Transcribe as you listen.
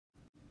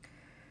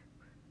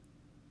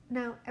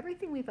Now,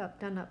 everything we've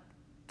done up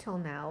till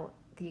now,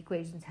 the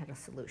equations had a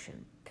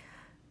solution.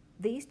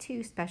 These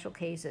two special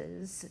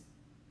cases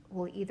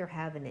will either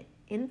have an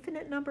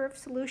infinite number of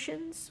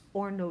solutions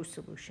or no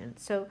solution.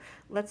 So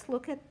let's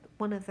look at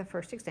one of the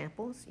first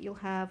examples. You'll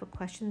have a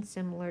question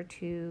similar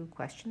to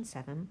question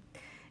 7,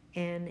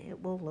 and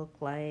it will look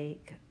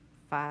like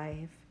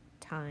 5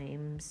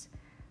 times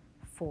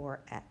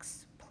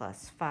 4x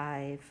plus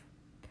 5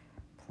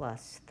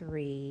 plus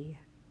 3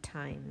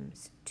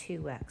 times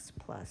 2x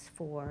plus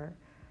 4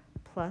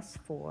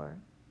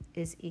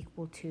 is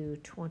equal to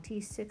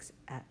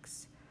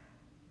 26x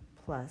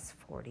plus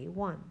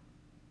 41.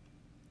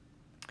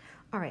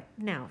 All right,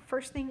 now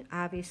first thing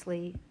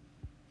obviously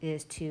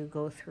is to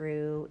go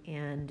through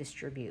and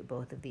distribute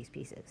both of these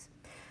pieces.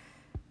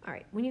 All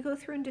right, when you go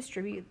through and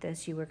distribute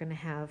this, you are going to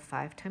have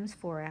 5 times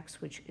 4x,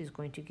 which is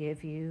going to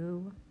give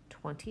you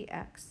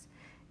 20x,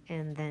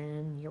 and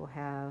then you'll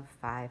have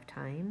 5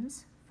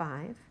 times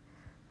 5,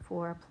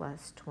 4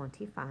 plus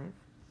 25.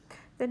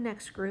 The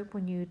next group,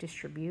 when you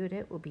distribute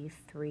it, will be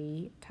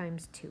 3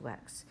 times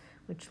 2x,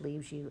 which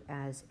leaves you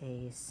as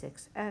a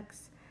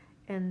 6x,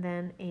 and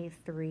then a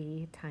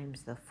 3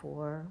 times the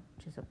 4,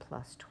 which is a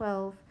plus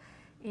 12,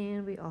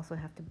 and we also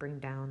have to bring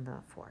down the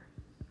 4.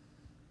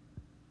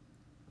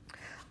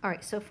 All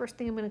right, so first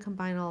thing I'm going to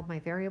combine all of my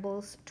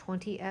variables.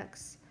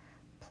 20x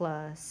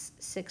plus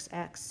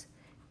 6x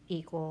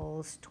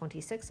equals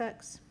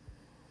 26x.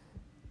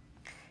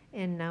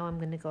 And now I'm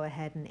going to go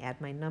ahead and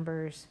add my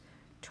numbers.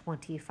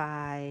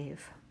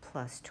 25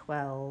 plus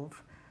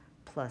 12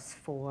 plus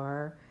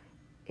 4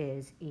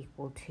 is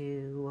equal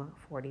to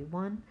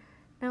 41.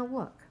 Now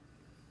look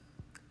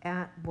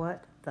at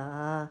what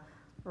the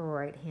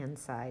right-hand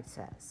side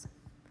says.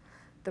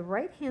 The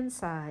right-hand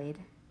side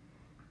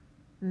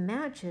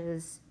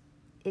matches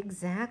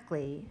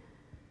exactly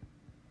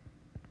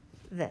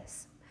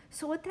this.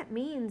 So what that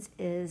means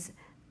is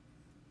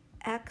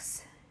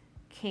x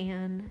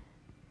can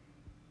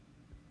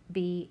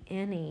be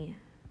any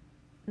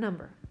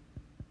number.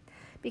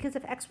 Because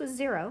if x was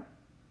 0,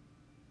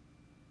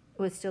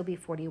 it would still be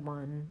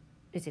 41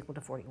 is equal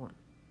to 41.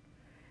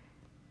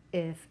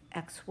 If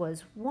x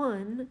was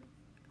 1,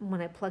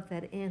 when I plug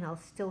that in, I'll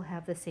still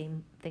have the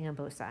same thing on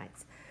both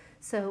sides.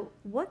 So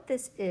what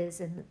this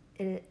is, and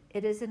it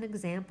is an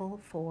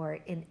example for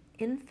an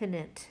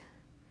infinite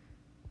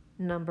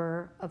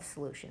number of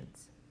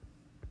solutions.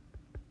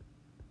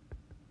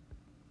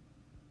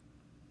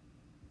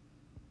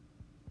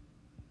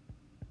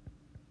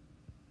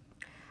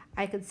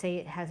 I could say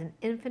it has an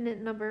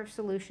infinite number of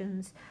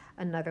solutions.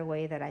 Another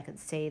way that I could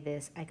say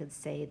this, I could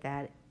say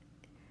that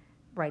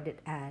write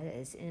it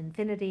as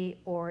infinity,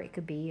 or it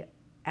could be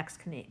x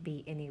can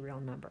be any real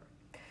number.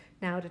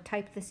 Now to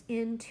type this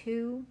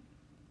into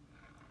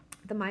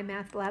the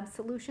MyMathLab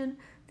solution,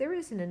 there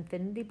is an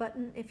infinity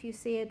button if you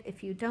see it.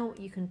 If you don't,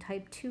 you can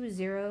type two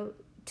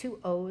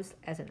O's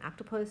as an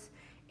octopus,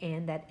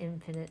 and that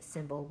infinite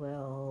symbol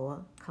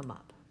will come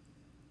up.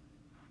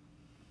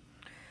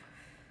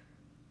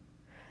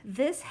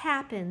 This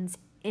happens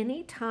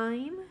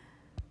anytime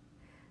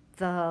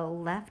the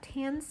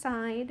left-hand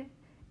side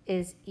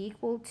is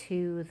equal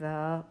to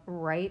the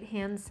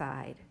right-hand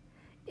side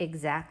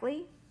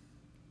exactly.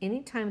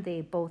 Anytime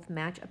they both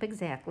match up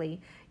exactly,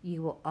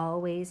 you will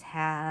always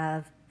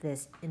have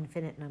this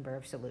infinite number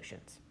of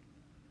solutions.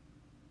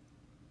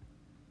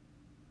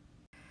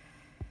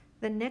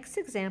 The next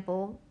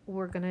example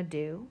we're going to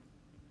do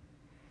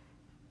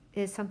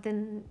is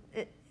something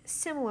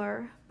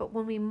similar, but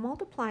when we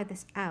multiply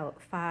this out,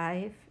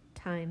 5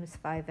 times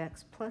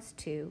 5x plus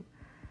 2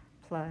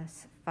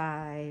 plus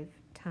 5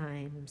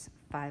 times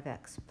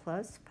 5x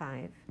plus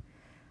 5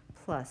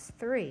 plus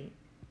 3.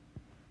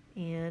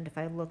 And if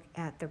I look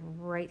at the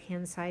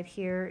right-hand side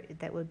here,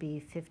 that would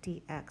be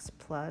 50x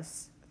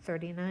plus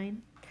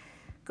 39.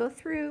 Go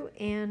through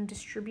and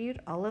distribute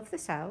all of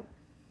this out.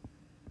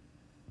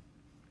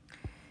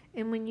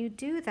 And when you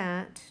do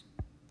that,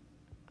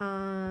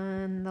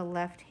 on the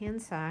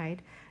left-hand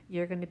side,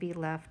 you're going to be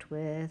left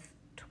with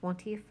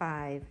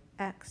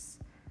 25x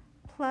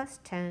plus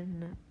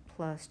 10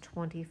 plus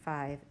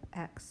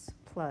 25x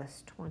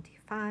plus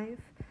 25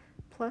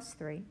 plus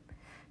 3.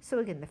 So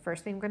again, the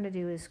first thing we're going to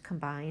do is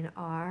combine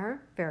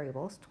our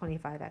variables.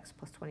 25x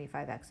plus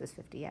 25x is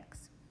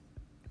 50x.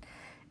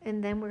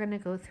 And then we're going to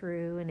go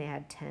through and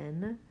add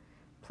 10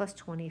 plus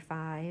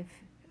 25,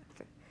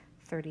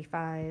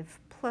 35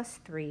 plus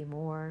 3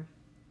 more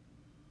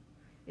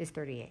is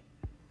 38.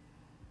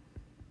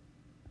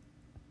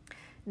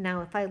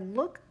 Now if I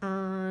look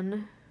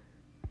on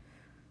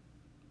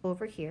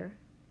over here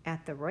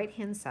at the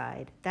right-hand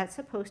side, that's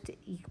supposed to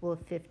equal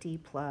 50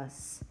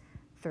 plus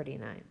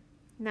 39.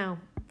 Now,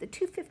 the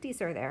two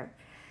 50s are there.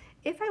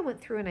 If I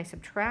went through and I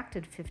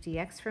subtracted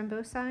 50x from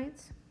both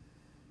sides,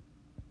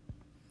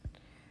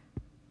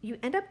 you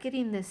end up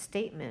getting this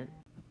statement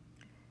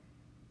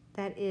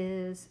that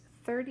is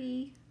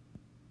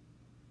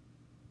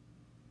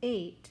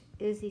 38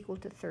 is equal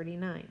to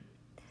 39.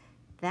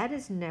 That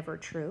is never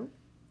true.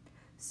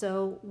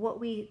 So what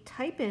we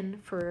type in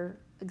for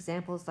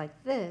examples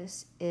like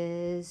this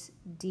is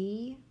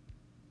DNE,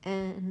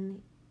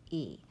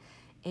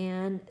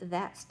 and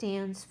that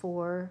stands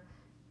for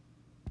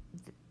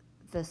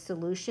the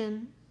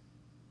solution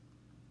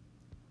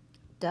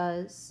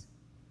does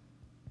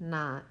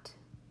not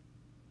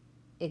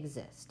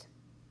exist.